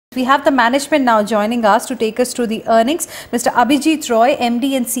We have the management now joining us to take us through the earnings. Mr. Abhijit Roy,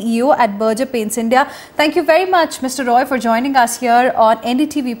 MD and CEO at Berger Paints India. Thank you very much, Mr. Roy, for joining us here on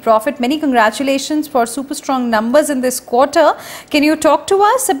NDTV Profit. Many congratulations for super strong numbers in this quarter. Can you talk to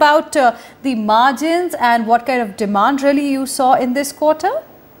us about the margins and what kind of demand really you saw in this quarter?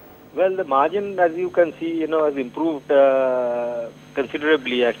 Well, the margin, as you can see, has improved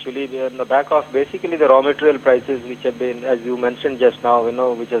considerably actually on the back of basically the raw material prices which have been, as you mentioned just now,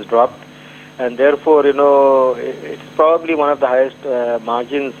 which has dropped, and therefore, it's probably one of the highest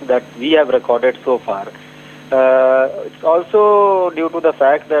margins that we have recorded so far. It's also due to the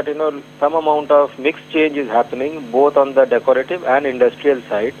fact that, some amount of mix change is happening both on the decorative and industrial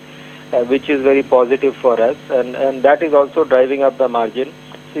side, which is very positive for us, and that is also driving up the margin.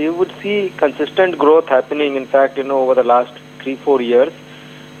 So you would see consistent growth happening, in fact, over the last 3-4 years,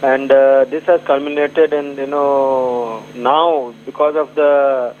 and this has culminated in, now because of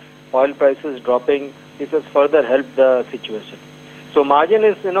the oil prices dropping, this has further helped the situation. So margin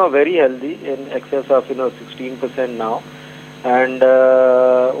is, very healthy, in excess of, 16% now, and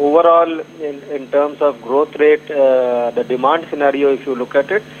overall, in terms of growth rate, the demand scenario, if you look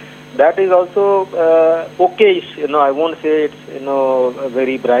at it, that is also okayish. I won't say it's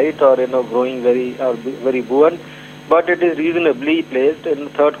very bright or growing very buoyant, but it is reasonably placed. In the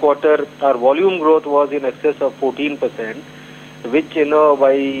third quarter, our volume growth was in excess of 14%, which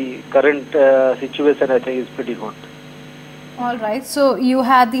by current situation I think is pretty good. All right, so you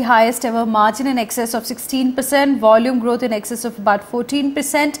had the highest ever margin in excess of 16%, volume growth in excess of about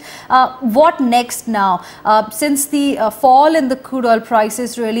 14%. What next now? Since the fall in the crude oil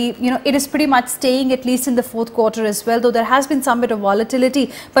prices really, it is pretty much staying at least in the fourth quarter as well, though there has been some bit of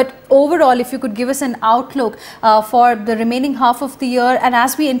volatility. But overall, if you could give us an outlook for the remaining half of the year, and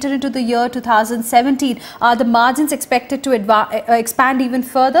as we enter into the year 2017, are the margins expected to expand even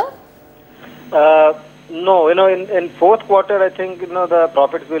further? No, in fourth quarter, I think, the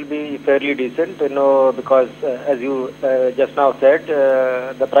profits will be fairly decent, because as you just now said,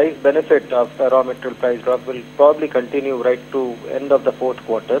 the price benefit of the raw material price drop will probably continue right to end of the fourth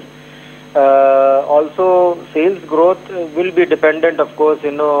quarter. Also, sales growth will be dependent, of course,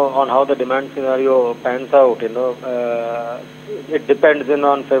 on how the demand scenario pans out. It depends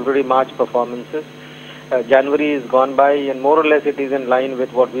on February-March performances. January is gone by, and more or less it is in line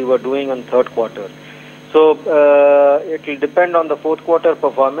with what we were doing on third quarter. So it will depend on the fourth quarter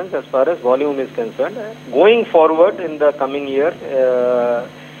performance as far as volume is concerned. Going forward in the coming year,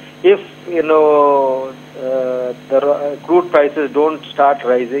 if the crude prices don't start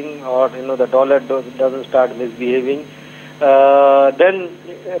rising, or the dollar doesn't start misbehaving, then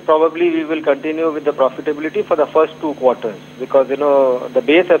probably we will continue with the profitability for the first 2 quarters, because the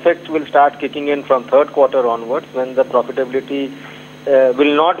base effect will start kicking in from third quarter onwards, when the profitability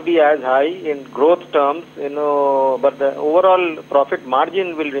will not be as high in growth terms, but the overall profit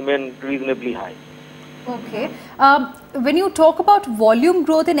margin will remain reasonably high. Okay. When you talk about volume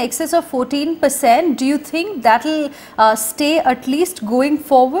growth in excess of 14%, do you think that will stay at least going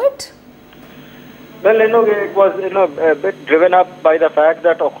forward? Well, it was, a bit driven up by the fact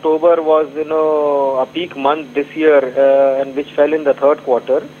that October was, a peak month this year, and which fell in the third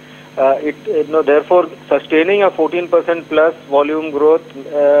quarter. Therefore, sustaining a 14% plus volume growth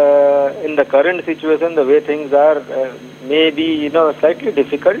in the current situation, the way things are, may be slightly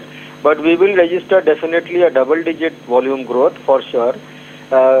difficult, but we will register definitely a double-digit volume growth for sure.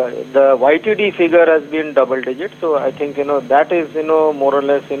 The YTD figure has been double-digit, so I think that is more or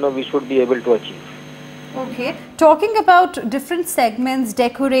less we should be able to achieve. Okay. Talking about different segments,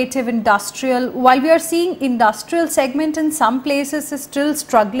 decorative, industrial, while we are seeing industrial segment in some places is still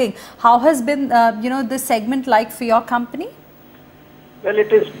struggling, how has been, this segment like for your company? Well,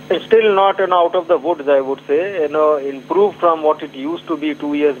 it's still not out of the woods, I would say, improved from what it used to be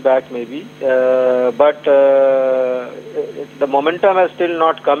 2 years back maybe, but the momentum has still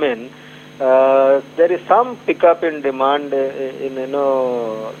not come in. There is some pickup in demand in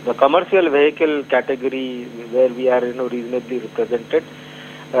the commercial vehicle category, where we are reasonably represented,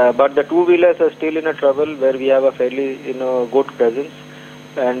 but the two-wheelers are still in a trouble, where we have a fairly good presence,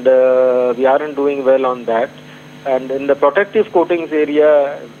 and we aren't doing well on that. And in the protective coatings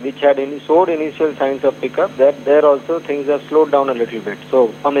area, which had showed initial signs of pickup, there also things have slowed down a little bit.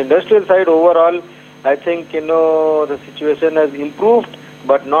 So on the industrial side, overall, I think the situation has improved,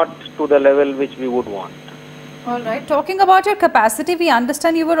 but not to the level which we would want. All right. Talking about your capacity, we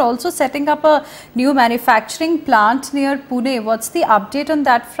understand you were also setting up a new manufacturing plant near Pune. What's the update on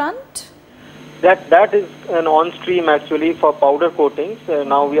that front? That is an on-stream actually for powder coatings.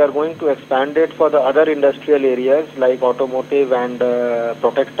 Now we are going to expand it for the other industrial areas like automotive and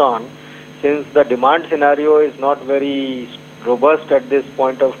Protecton. Since the demand scenario is not very robust at this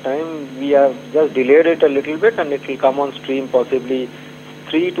point of time, we have just delayed it a little bit, and it will come on stream possibly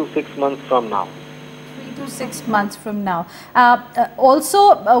 3 to 6 months from now. 3 to 6 months from now.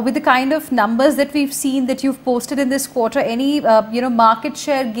 Also, with the kind of numbers that we've seen that you've posted in this quarter, any market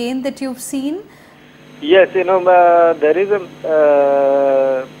share gain that you've seen? Yes, there is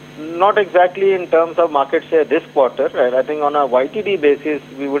a not exactly in terms of market share this quarter. Right? I think on a YTD basis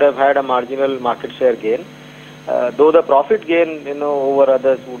we would have had a marginal market share gain, though the profit gain over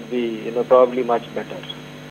others would be probably much better.